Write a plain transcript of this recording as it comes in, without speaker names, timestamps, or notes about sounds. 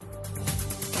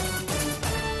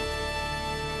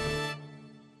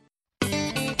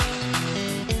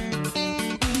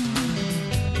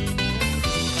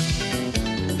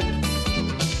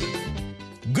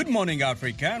morning,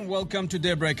 Africa, and welcome to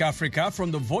Daybreak Africa from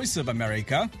the Voice of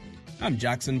America. I'm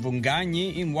Jackson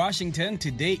Vunganyi in Washington.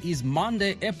 Today is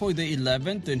Monday, April the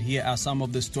 11th, and here are some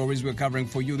of the stories we're covering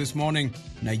for you this morning.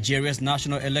 Nigeria's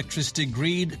national electricity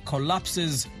grid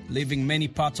collapses, leaving many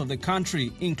parts of the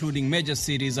country, including major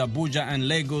cities Abuja and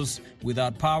Lagos,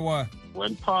 without power.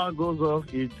 When power goes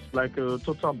off, it's like a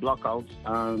total blackout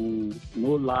and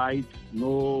no light,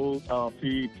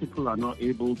 people are not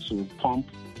able to pump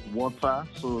water,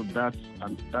 so that's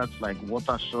like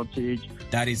water shortage.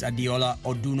 That is Adeola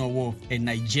Odunowo, a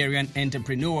Nigerian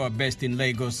entrepreneur based in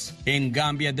Lagos. In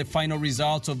Gambia, the final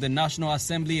results of the National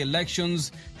Assembly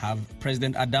elections have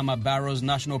President Adama Barrow's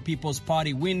National People's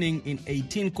Party winning in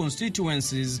 18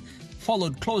 constituencies,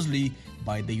 followed closely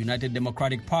by the United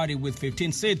Democratic Party with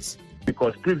 15 seats.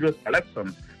 Because previous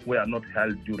elections were not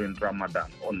held during Ramadan,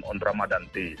 on Ramadan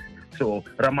days. So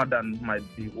Ramadan might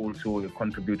be also a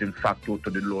contributing factor to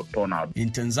the low turnout.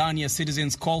 In Tanzania,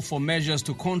 citizens call for measures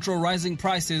to control rising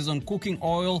prices on cooking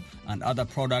oil and other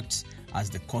products as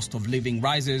the cost of living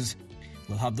rises.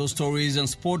 We'll have those stories and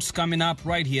sports coming up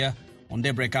right here on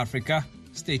Daybreak Africa.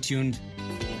 Stay tuned.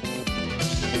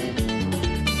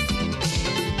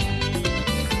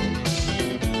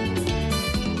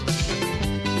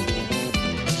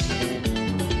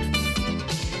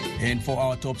 And for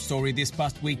our top story this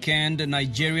past weekend,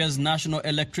 Nigeria's national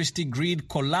electricity grid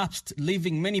collapsed,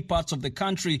 leaving many parts of the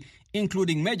country,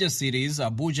 including major cities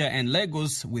Abuja and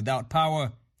Lagos, without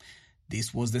power.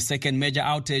 This was the second major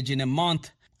outage in a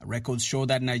month. Records show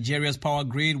that Nigeria's power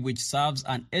grid, which serves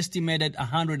an estimated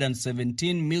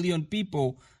 117 million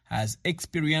people, has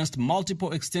experienced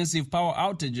multiple extensive power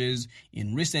outages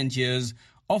in recent years,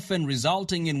 often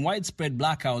resulting in widespread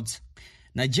blackouts.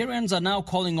 Nigerians are now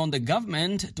calling on the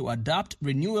government to adapt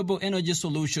renewable energy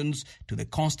solutions to the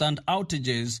constant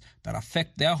outages that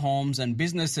affect their homes and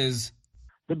businesses.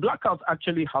 The blackout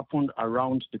actually happened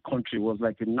around the country. It was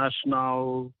like a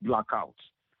national blackout,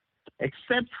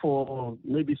 except for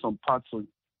maybe some parts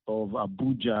of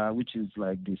Abuja, which is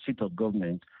like the seat of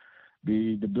government.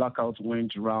 The blackout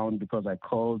went around because I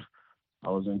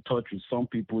was in touch with some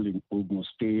people in Ogun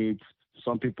State,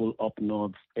 some people up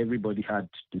north. Everybody had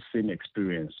the same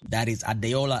experience. That is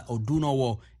Adeola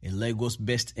Odunowo, a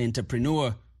Lagos-based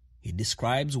entrepreneur. He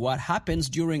describes what happens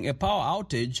during a power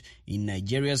outage in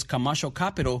Nigeria's commercial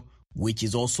capital, which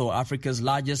is also Africa's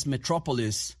largest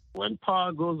metropolis. When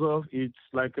power goes off, it's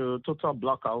like a total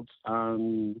blackout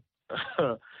and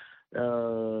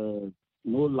no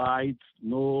light,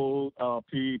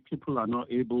 people are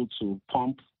not able to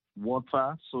pump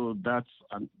water, so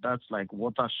that's like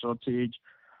water shortage.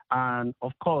 And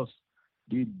of course,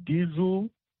 the diesel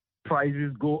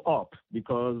prices go up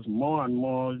because more and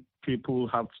more people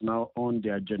have to now own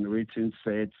their generating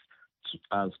sets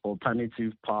as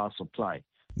alternative power supply.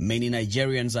 Many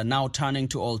Nigerians are now turning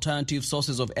to alternative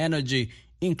sources of energy,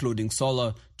 including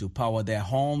solar, to power their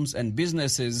homes and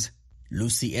businesses.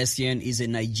 Lucy Essien is a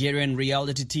Nigerian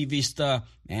reality TV star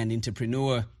and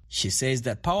entrepreneur. She says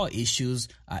that power issues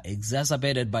are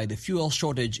exacerbated by the fuel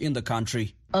shortage in the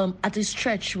country. At a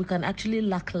stretch, we can actually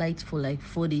lack light for like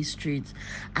 4 days straight.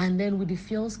 And then with the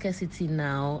fuel scarcity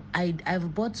now,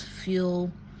 I've bought fuel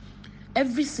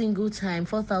every single time,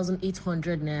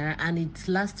 4,800 naira, and it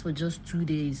lasts for just 2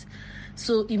 days.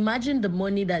 So imagine the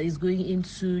money that is going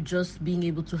into just being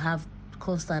able to have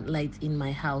constant light in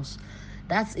my house.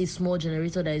 That's a small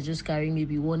generator that is just carrying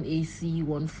maybe one AC,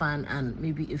 one fan, and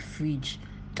maybe a fridge.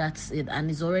 That's it,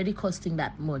 and it's already costing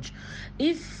that much.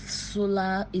 If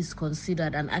solar is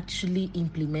considered and actually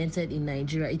implemented in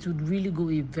Nigeria, it would really go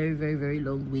a very, very, very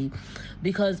long way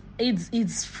because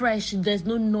it's fresh. There's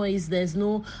no noise. There's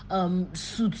no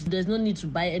soot. There's no need to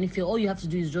buy any fuel. All you have to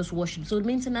do is just wash it. So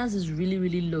maintenance is really,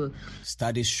 really low.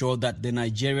 Studies show that the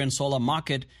Nigerian solar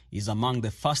market is among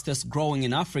the fastest growing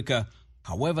in Africa.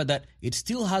 However, that it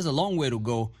still has a long way to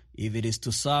go if it is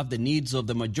to serve the needs of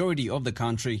the majority of the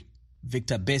country.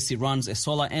 Victor Bessie runs a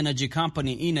solar energy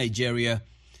company in Nigeria.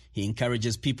 He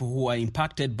encourages people who are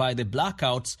impacted by the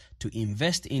blackouts to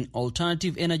invest in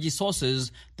alternative energy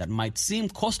sources that might seem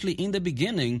costly in the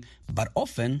beginning, but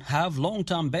often have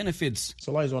long-term benefits.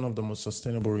 Solar is one of the most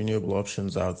sustainable renewable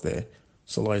options out there.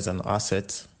 Solar is an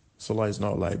asset. Solar is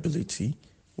not a liability.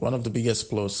 One of the biggest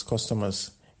plus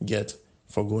customers get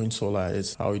for going solar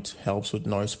is how it helps with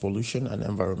noise pollution and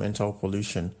environmental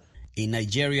pollution. In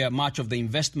Nigeria, much of the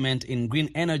investment in green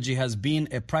energy has been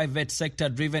a private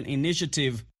sector-driven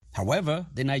initiative. However,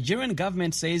 the Nigerian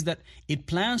government says that it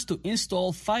plans to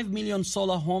install 5 million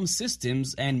solar home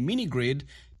systems and mini-grid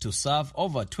to serve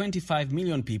over 25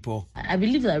 million people. I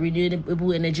believe that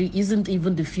renewable energy isn't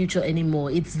even the future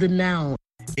anymore. It's the now.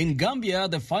 In Gambia,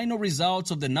 the final results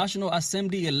of the National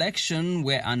Assembly election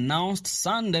were announced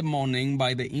Sunday morning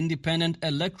by the Independent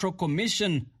Electoral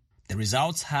Commission. The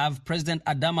results have President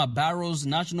Adama Barrow's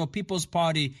National People's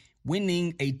Party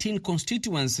winning 18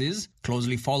 constituencies,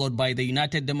 closely followed by the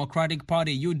United Democratic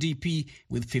Party UDP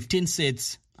with 15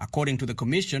 seats. According to the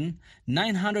commission,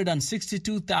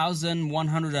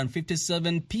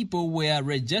 962,157 people were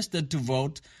registered to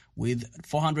vote, with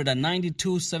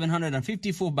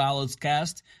 492,754 ballots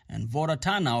cast and voter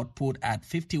turnout put at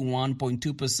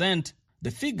 51.2%.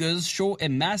 The figures show a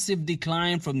massive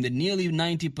decline from the nearly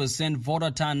 90%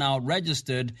 voter turnout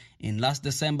registered in last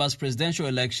December's presidential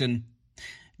election.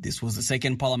 This was the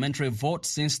second parliamentary vote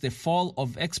since the fall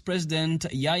of ex-president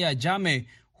Yahya Jammeh,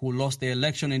 who lost the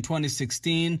election in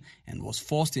 2016 and was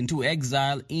forced into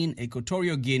exile in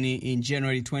Equatorial Guinea in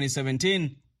January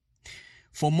 2017.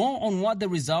 For more on what the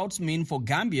results mean for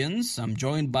Gambians, I'm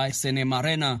joined by Sene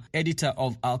Marena, editor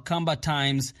of Alkamba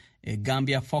Times, a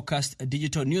Gambia-focused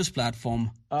digital news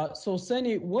platform. So,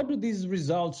 Sene, what do these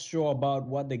results show about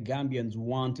what the Gambians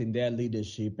want in their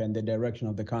leadership and the direction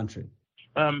of the country?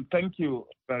 Thank you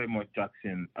very much,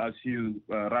 Jackson. As you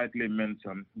rightly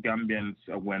mentioned, Gambians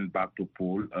went back to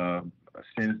poll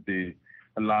since the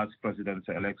last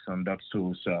presidential election that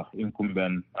shows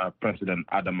incumbent President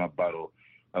Adama Barrow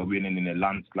winning in a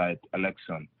landslide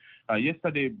election.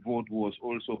 Yesterday's vote was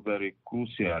also very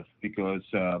crucial because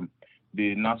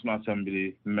the National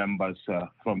Assembly members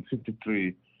from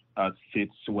 53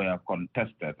 seats were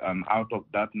contested, and out of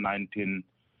that, 19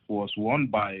 was won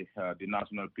by the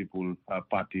National People's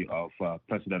Party of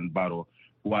President Barrow,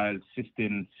 while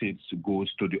 16 seats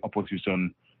goes to the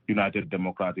opposition United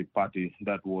Democratic Party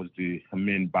that was the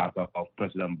main backer of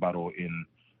President Barrow in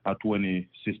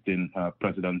 2016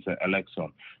 presidential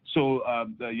election. So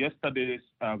yesterday's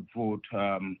vote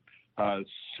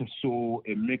saw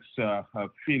a mixed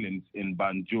feelings in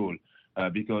Banjul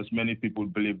because many people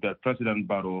believe that President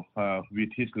Barrow,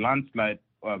 with his landslide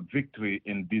victory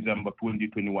in December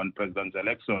 2021 presidential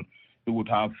election, he would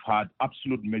have had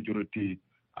absolute majority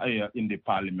in the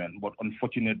parliament. But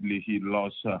unfortunately, he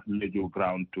lost major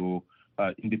ground to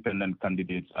independent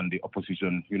candidates and the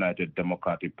opposition United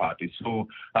Democratic Party. So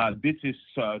this is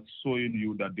showing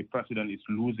you that the president is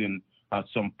losing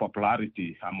some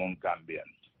popularity among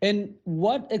Gambians. And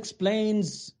what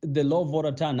explains the low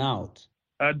voter turnout?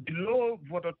 The low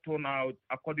voter turnout,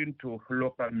 according to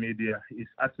local media, is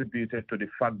attributed to the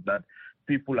fact that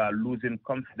people are losing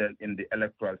confidence in the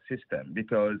electoral system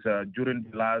because during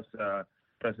the last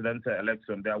presidential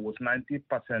election, there was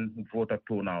 90% voter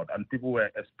turnout, and people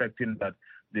were expecting that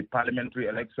the parliamentary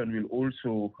election will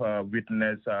also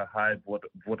witness a high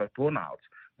voter turnout.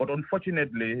 But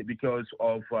unfortunately, because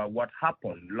of what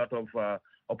happened, a lot of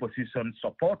opposition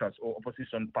supporters or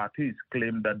opposition parties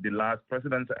claim that the last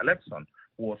presidential election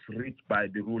was reached by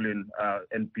the ruling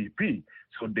NPP.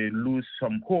 So they lose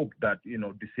some hope that,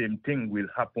 the same thing will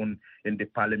happen in the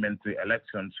parliamentary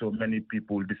election. So many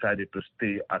people decided to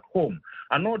stay at home.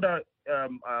 Another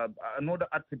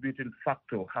attributing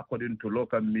factor, according to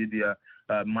local media,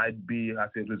 might be as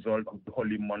a result of the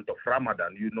holy month of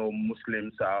Ramadan.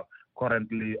 Muslims are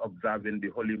currently observing the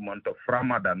holy month of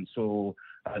Ramadan. So,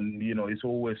 it's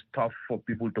always tough for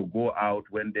people to go out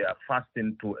when they are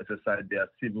fasting to exercise their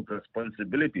civic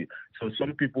responsibility. So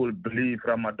some people believe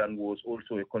Ramadan was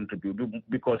also a contributor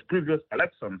because previous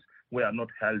elections were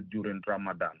not held during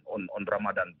Ramadan, on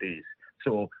Ramadan days.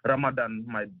 So Ramadan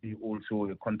might be also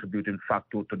a contributing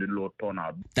factor to the low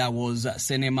turnout. That was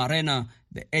Sene Marena,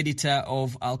 the editor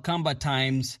of Alkamba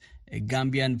Times, a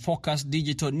Gambian-focused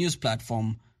digital news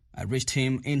platform. I reached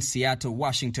him in Seattle,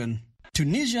 Washington.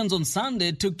 Tunisians on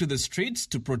Sunday took to the streets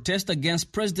to protest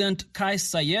against President Kais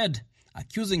Saied,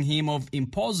 accusing him of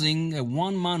imposing a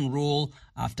one-man rule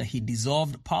after he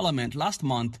dissolved parliament last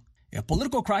month. A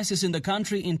political crisis in the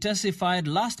country intensified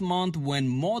last month when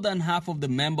more than half of the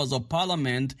members of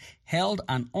parliament held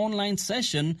an online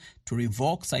session to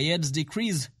revoke Saied's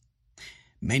decrees.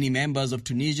 Many members of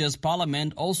Tunisia's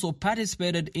parliament also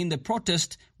participated in the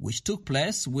protest, which took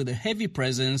place with a heavy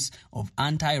presence of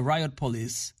anti-riot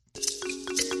police.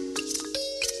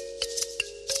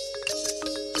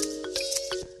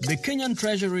 The Kenyan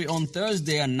Treasury on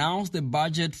Thursday announced the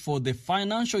budget for the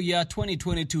financial year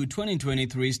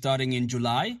 2022-2023 starting in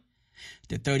July.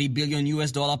 The $30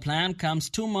 billion plan comes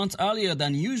 2 months earlier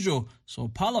than usual, so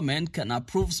Parliament can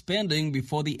approve spending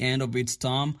before the end of its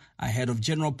term ahead of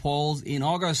general polls in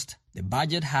August. The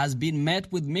budget has been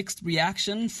met with mixed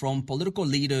reaction from political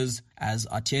leaders. As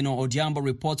Atieno Odiambo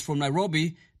reports from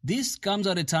Nairobi, this comes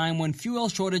at a time when fuel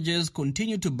shortages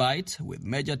continue to bite, with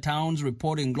major towns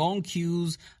reporting long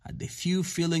queues at the few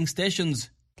filling stations.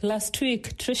 Last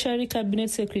week, Treasury Cabinet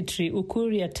Secretary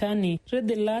Ukur Yatani read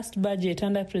the last budget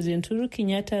under President Uhuru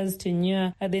Kenyatta's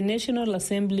tenure at the National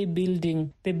Assembly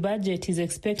building. The budget is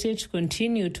expected to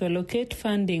continue to allocate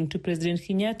funding to President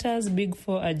Kenyatta's Big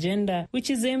Four agenda,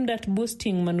 which is aimed at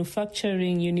boosting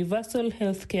manufacturing, universal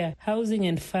healthcare, housing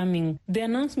and farming. The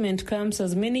announcement comes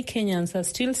as many Kenyans are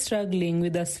still struggling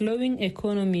with a slowing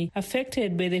economy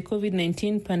affected by the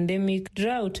COVID-19 pandemic,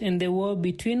 drought and the war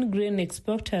between grain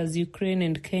exporters Ukraine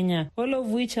and Kenya, all of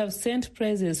which have sent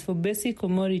prices for basic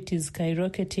commodities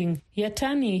skyrocketing.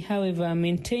 Yatani, however,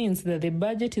 maintains that the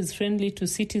budget is friendly to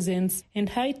citizens and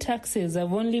high taxes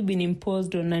have only been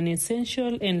imposed on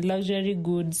non-essential and luxury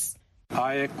goods.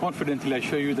 I confidently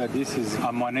assure you that this is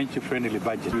a Mwananchi-friendly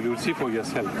budget. You will see for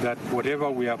yourself that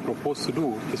whatever we are proposed to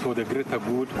do is for the greater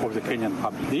good of the Kenyan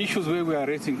public. The issues where we are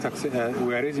raising tax,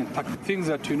 things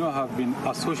that have been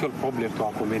a social problem to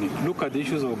our community. Look at the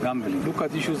issues of gambling. Look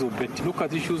at the issues of betting. Look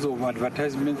at the issues of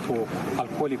advertisement for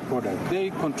alcoholic products. They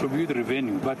contribute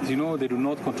revenue, but they do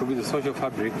not contribute the social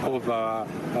fabric of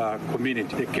our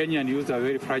community. The Kenyan youth are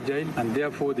very fragile, and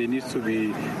therefore they need to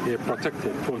be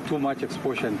protected from too much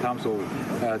exposure in terms of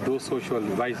those social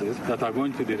vices that are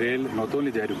going to derail not only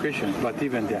their education but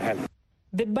even their health.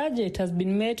 The budget has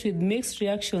been met with mixed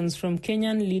reactions from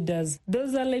Kenyan leaders.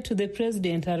 Those allied to the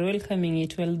president are welcoming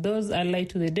it, while those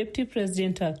allied to the deputy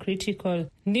president are critical.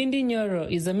 Ndindi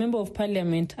Nyoro is a member of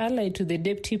parliament allied to the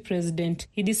deputy president.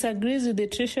 He disagrees with the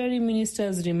treasury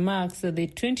minister's remarks that the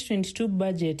 2022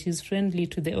 budget is friendly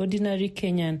to the ordinary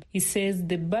Kenyan. He says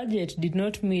the budget did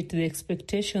not meet the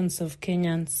expectations of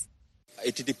Kenyans.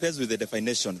 It depends with the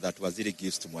definition that Waziri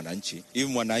gives to Mwananchi. If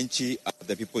Mwananchi are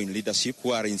the people in leadership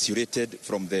who are insulated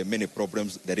from the many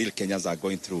problems the real Kenyans are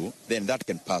going through, then that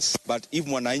can pass. But if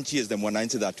Mwananchi is the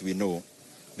Mwananchi that we know,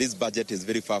 this budget is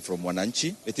very far from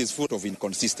Mwananchi. It is full of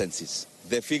inconsistencies.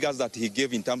 The figures that he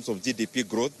gave in terms of GDP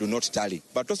growth do not tally.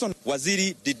 But also,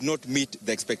 Waziri did not meet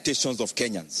the expectations of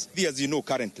Kenyans. As you know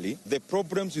currently, the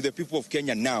problems with the people of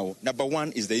Kenya now, number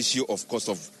one is the issue of cost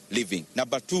of living.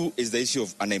 Number two is the issue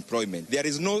of unemployment. There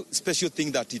is no special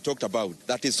thing that he talked about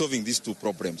that is solving these two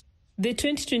problems. The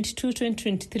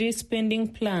 2022-2023 spending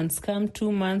plans come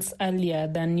 2 months earlier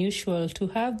than usual to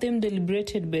have them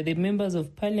deliberated by the members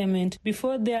of parliament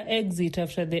before their exit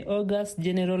after the August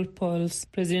general polls.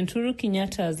 President Uhuru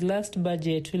Kenyatta's last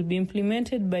budget will be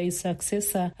implemented by his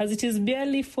successor as it is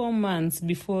barely 4 months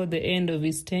before the end of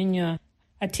his tenure.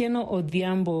 Atieno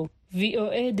Odhiambo,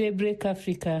 VOA Daybreak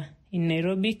Africa in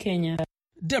Nairobi, Kenya.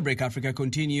 Daybreak Africa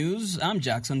continues. I'm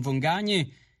Jackson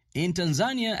Vonganye. In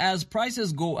Tanzania, as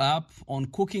prices go up on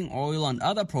cooking oil and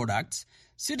other products,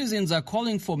 citizens are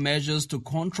calling for measures to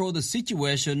control the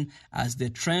situation as the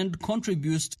trend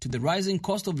contributes to the rising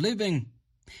cost of living.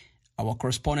 Our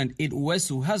correspondent Id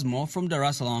Uwesu has more from Dar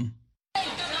es Salaam.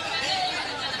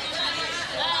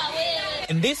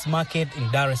 In this market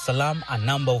in Dar es Salaam, a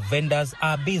number of vendors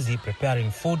are busy preparing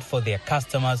food for their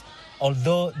customers,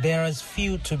 although there is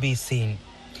few to be seen.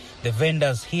 The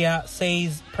vendors here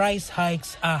says price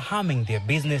hikes are harming their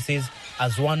businesses,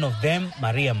 as one of them,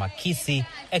 Maria Makisi,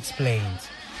 explains.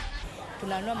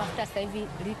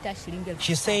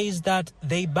 She says that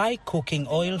they buy cooking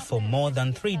oil for more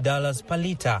than $3 per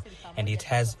litre, and it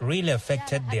has really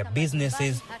affected their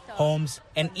businesses, homes,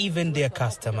 and even their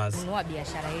customers.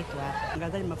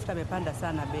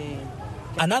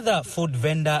 Another food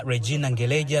vendor, Regina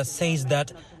Ngeleja, says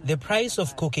that the price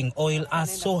of cooking oil are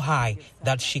so high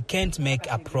that she can't make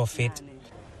a profit.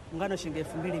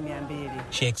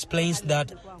 She explains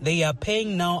that they are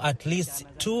paying now at least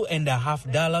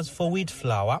 $2.50 for wheat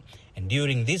flour, and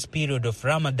during this period of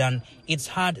Ramadan, it's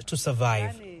hard to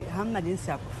survive.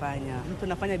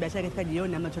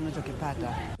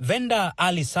 Vendor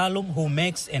Ali Salum, who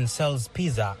makes and sells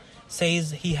pizza,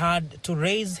 says he had to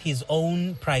raise his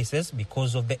own prices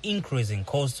because of the increasing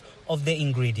cost of the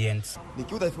ingredients.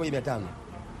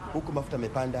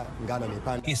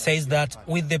 He says that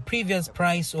with the previous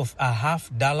price of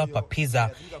 $0.50 per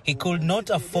pizza, he could not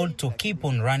afford to keep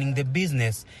on running the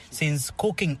business since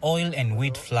cooking oil and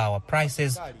wheat flour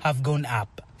prices have gone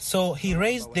up. So he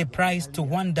raised the price to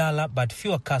 $1, but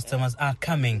fewer customers are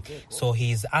coming. So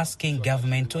he is asking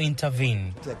government to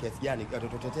intervene.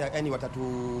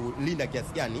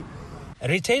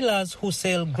 Retailers who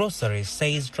sell groceries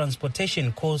says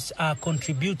transportation costs are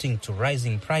contributing to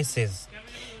rising prices.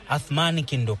 Athmani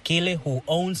Kindokile, who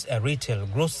owns a retail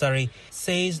grocery,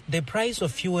 says the price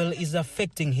of fuel is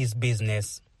affecting his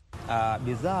business.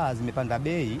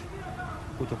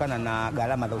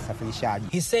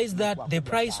 He says that the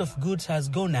price of goods has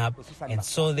gone up, and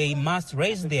so they must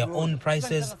raise their own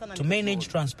prices to manage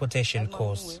transportation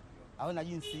costs.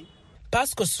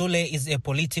 Pasco Sule is a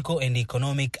political and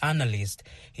economic analyst.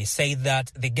 He said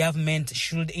that the government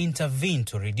should intervene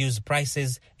to reduce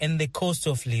prices and the cost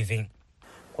of living.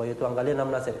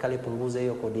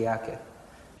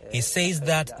 He says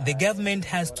that the government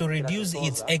has to reduce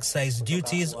its excise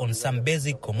duties on some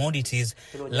basic commodities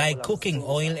like cooking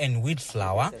oil and wheat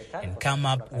flour and come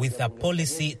up with a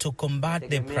policy to combat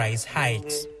the price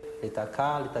hikes.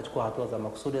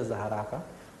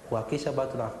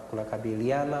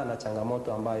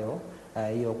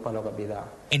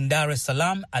 In Dar es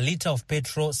Salaam, a litre of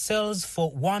petrol sells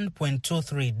for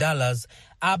 $1.23,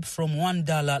 up from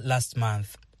 $1 last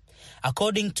month.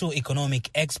 According to economic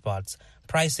experts,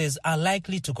 prices are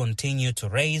likely to continue to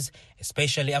rise,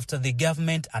 especially after the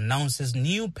government announces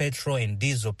new petrol and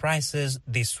diesel prices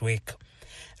this week.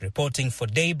 Reporting for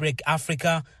Daybreak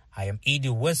Africa, I am Idi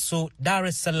Wesu, Dar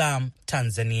es Salaam,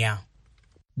 Tanzania.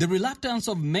 The reluctance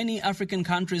of many African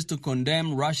countries to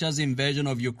condemn Russia's invasion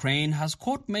of Ukraine has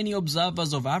caught many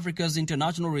observers of Africa's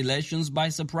international relations by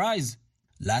surprise.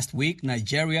 Last week,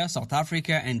 Nigeria, South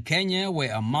Africa and Kenya were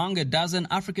among a dozen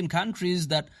African countries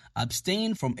that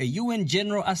abstained from a UN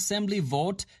General Assembly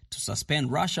vote to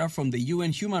suspend Russia from the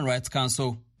UN Human Rights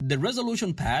Council. The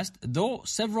resolution passed, though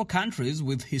several countries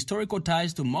with historical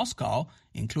ties to Moscow,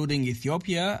 including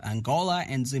Ethiopia, Angola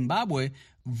and Zimbabwe,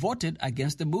 voted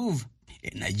against the move.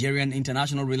 A Nigerian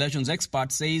international relations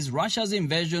expert says Russia's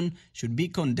invasion should be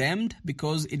condemned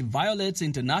because it violates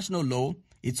international law.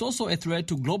 It's also a threat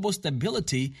to global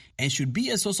stability and should be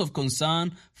a source of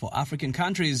concern for African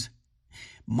countries.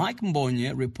 Mike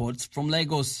Mbonye reports from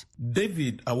Lagos.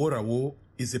 David Aworawo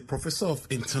is a professor of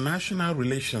international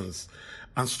relations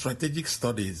and strategic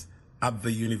studies at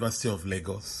the University of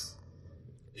Lagos.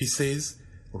 He says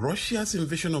Russia's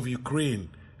invasion of Ukraine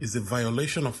is a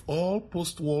violation of all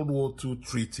post-World War II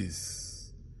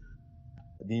treaties.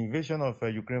 The invasion of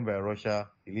Ukraine by Russia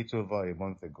a little over a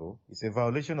month ago is a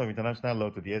violation of international law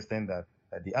to the extent that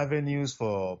the avenues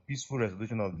for peaceful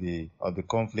resolution of the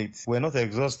conflict were not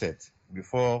exhausted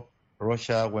before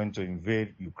Russia went to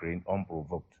invade Ukraine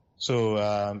unprovoked. So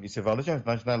it's a violation of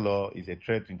international law, it's a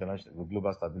threat to international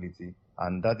global stability,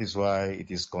 and that is why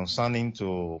it is concerning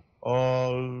to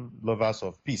all lovers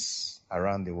of peace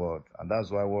around the world. And that's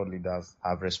why world leaders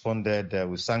have responded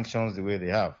with sanctions the way they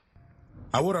have.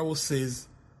 Aworawo says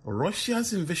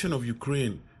Russia's invasion of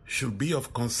Ukraine should be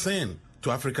of concern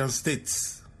to African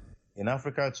states. In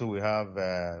Africa, too, we have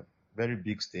very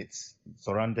big states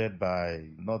surrounded by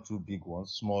not too big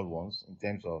ones, small ones, in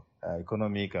terms of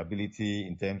economic ability,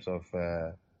 in terms of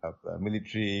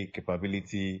military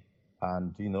capability,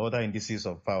 and other indices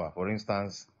of power. For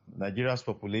instance, Nigeria's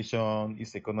population,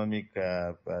 its economic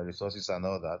resources and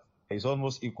all that is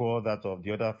almost equal that of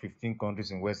the other 15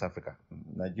 countries in West Africa.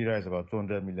 Nigeria is about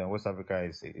 200 million. West Africa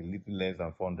is a little less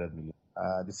than 400 million.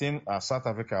 The same as South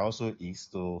Africa also is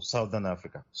to Southern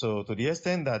Africa. So to the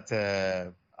extent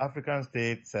that African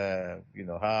states,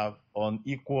 have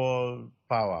unequal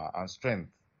power and strength.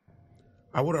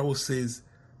 Aworawo says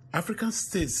African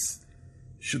states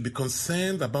should be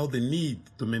concerned about the need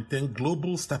to maintain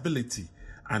global stability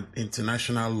and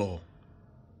international law.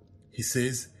 He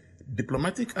says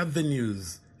diplomatic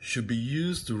avenues should be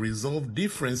used to resolve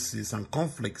differences and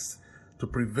conflicts to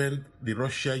prevent the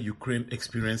Russia-Ukraine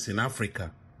experience in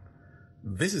Africa.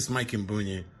 This is Mike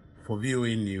Mbonye for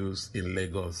VOA News in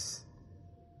Lagos.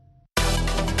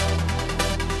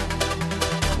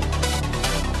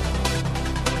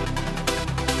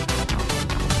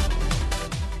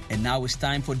 And now it's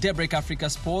time for Daybreak Africa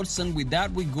Sports, and with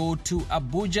that we go to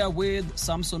Abuja with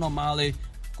Samson Omale.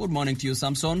 Good morning to you,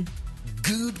 Samson.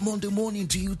 Good Monday morning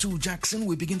to you too, Jackson.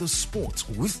 We begin the sports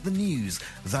with the news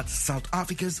that South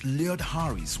Africa's Lloyd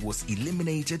Harris was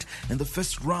eliminated in the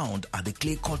first round at the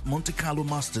clay court Monte Carlo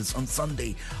Masters on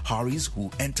Sunday. Harris,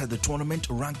 who entered the tournament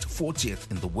ranked 40th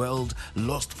in the world,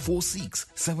 lost 4-6,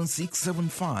 7-6,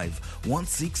 7-5,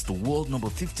 1-6 to world number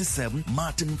 57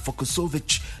 Martin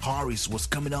Fokusovic. Harris was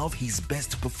coming off his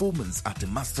best performance at the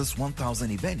Masters 1000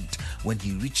 event when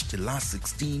he reached the last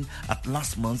 16 at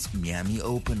last month's Miami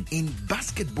Open. In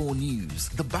basketball news,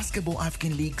 the Basketball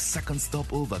African League's second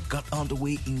stopover got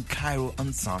underway in Cairo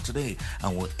on Saturday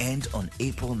and will end on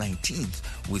April 19th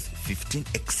with 15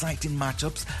 exciting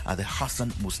matchups at the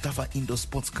Hassan Mustafa Indoor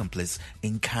Sports Complex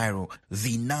in Cairo.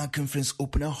 The NAR Conference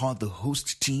opener had the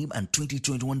host team and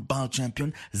 2021 BAL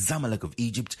champion Zamalek of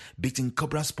Egypt beating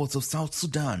Cobra Sports of South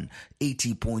Sudan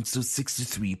 80 points to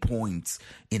 63 points.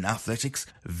 In athletics,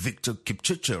 Victor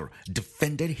Kipchirchir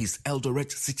defended his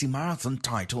Eldoret City Marathon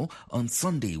title on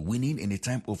Sunday, winning in a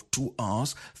time of 2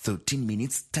 hours, 13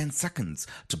 minutes, 10 seconds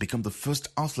to become the first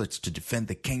athlete to defend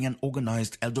the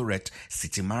Kenyan-organized Eldoret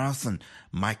City Marathon.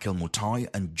 Michael Mutai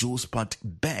and Josephat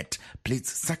Bet placed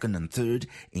second and third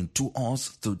in 2 hours,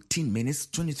 13 minutes,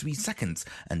 23 seconds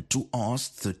and 2 hours,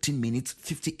 13 minutes,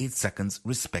 58 seconds,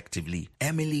 respectively.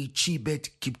 Emily Chibet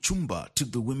Kipchumba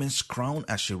took the women's crown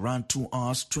as she ran 2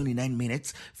 hours, 29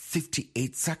 minutes,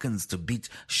 58 seconds to beat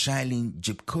Shailene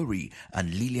Jepkori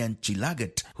and Lillian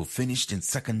Chilagat, who finished in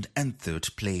second and third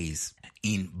place.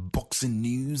 In boxing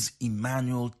news,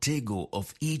 Emmanuel Tego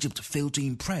of Egypt failed to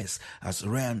impress as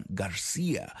Ryan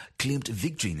Garcia claimed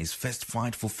victory in his first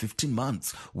fight for 15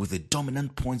 months with a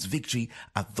dominant points victory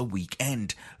at the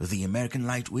weekend. The American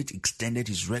lightweight extended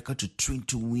his record to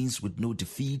 22 wins with no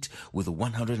defeat with a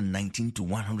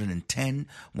 119-110,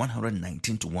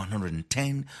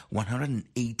 119-110,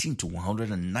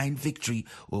 118-109 victory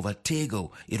over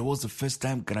Tego. It was the first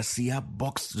time Garcia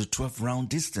boxed the 12-round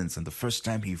distance and the first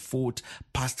time he fought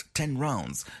past 10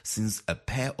 rounds since a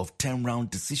pair of 10-round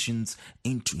decisions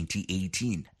in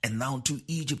 2018. And now to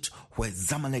Egypt, where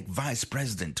Zamalek Vice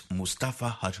President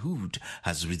Mustafa Hadhoud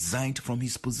has resigned from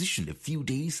his position a few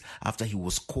days after he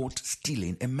was caught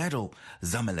stealing a medal.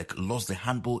 Zamalek lost the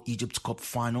Handball Egypt Cup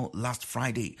final last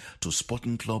Friday to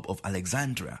Sporting Club of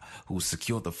Alexandria, who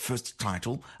secured the first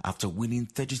title after winning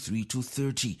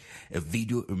 33-30. A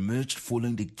video emerged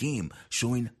following the game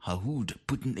showing Hadhoud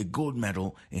putting a gold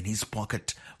medal in his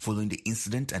pocket. Following the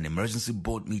incident, an emergency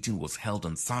board meeting was held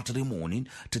on Saturday morning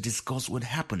to discuss what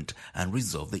happened and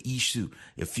resolve the issue.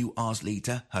 A few hours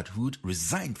later, Hadhoud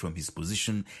resigned from his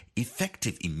position,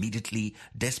 effective immediately,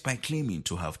 despite claiming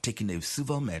to have taken a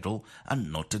silver medal and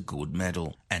not a gold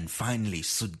medal. And finally,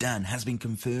 Sudan has been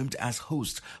confirmed as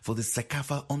host for the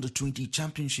Sekafa Under-20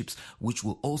 Championships, which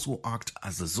will also act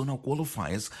as the zonal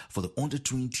qualifiers for the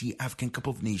Under-20 African Cup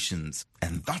of Nations.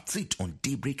 And that's it on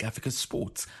Daybreak Africa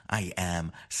Sports. I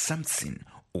am Samson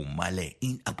Omale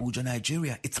in Abuja,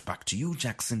 Nigeria. It's back to you,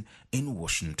 Jackson, in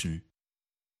Washington.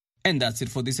 And that's it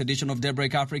for this edition of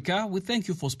Daybreak Africa. We thank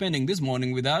you for spending this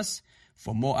morning with us.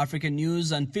 For more African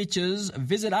news and features,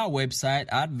 visit our website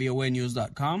at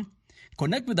voanews.com.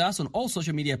 Connect with us on all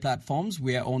social media platforms.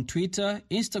 We are on Twitter,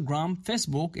 Instagram,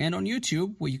 Facebook, and on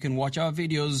YouTube, where you can watch our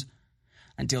videos.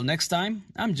 Until next time,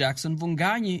 I'm Jackson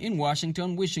Vunganyi in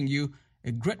Washington, wishing you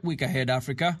a great week ahead,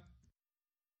 Africa.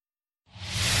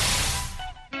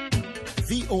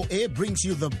 VOA brings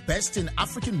you the best in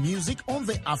African music on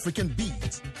the African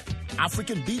Beat.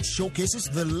 African Beat showcases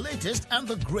the latest and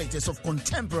the greatest of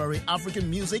contemporary African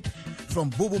music, from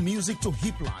Bobo music to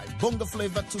hip life, bongo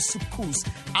flavor to soukous,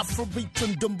 Afrobeat to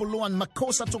Ndombolo and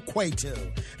Makossa to Kwaito.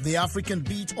 The African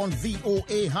Beat on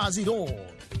VOA has it all.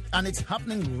 And it's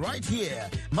happening right here,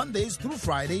 Mondays through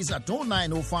Fridays at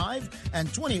 09:05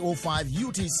 and 20:05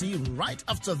 UTC, right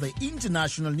after the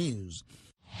international news.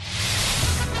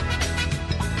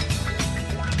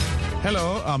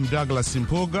 Hello, I'm Douglas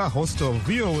Simpoga, host of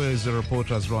VOA's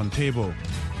Reporters Roundtable.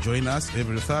 Join us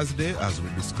every Thursday as we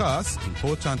discuss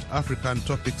important African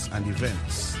topics and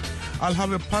events. I'll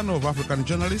have a panel of African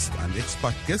journalists and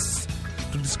expert guests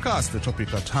to discuss the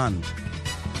topic at hand.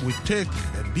 We take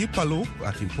a deeper look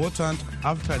at important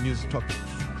African news topics.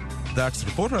 That's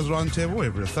Reporters Roundtable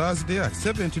every Thursday at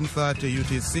 17:30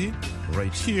 UTC,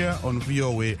 right here on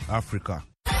VOA Africa.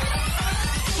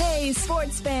 Hey,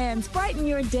 sports fans, brighten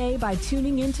your day by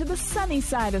tuning into the sunny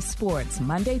side of sports,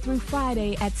 Monday through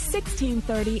Friday at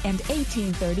 16:30 and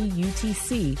 18:30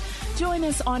 UTC. Join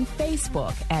us on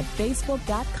Facebook at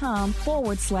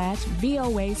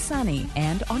facebook.com/VOA Sunny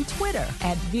and on Twitter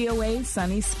at VOA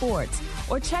Sunny Sports.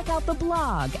 Or check out the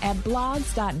blog at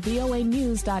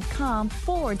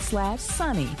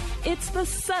blogs.voanews.com/sunny. It's the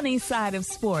sunny side of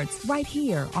sports right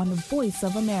here on the Voice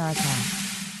of America.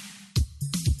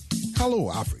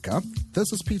 Hello, Africa.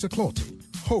 This is Peter Clotty,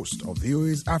 host of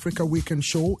VOA's Africa Weekend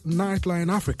show,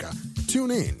 Nightline Africa.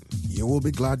 Tune in. You will be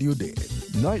glad you did.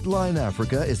 Nightline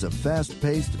Africa is a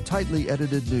fast-paced, tightly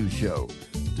edited news show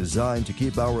designed to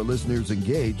keep our listeners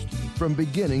engaged from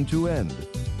beginning to end.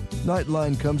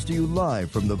 Nightline comes to you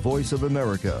live from the Voice of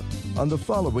America on the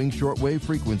following shortwave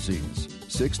frequencies: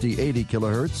 6080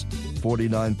 kilohertz,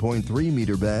 49.3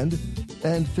 meter band,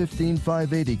 and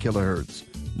 15580 kilohertz,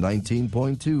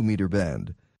 19.2 meter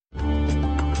band.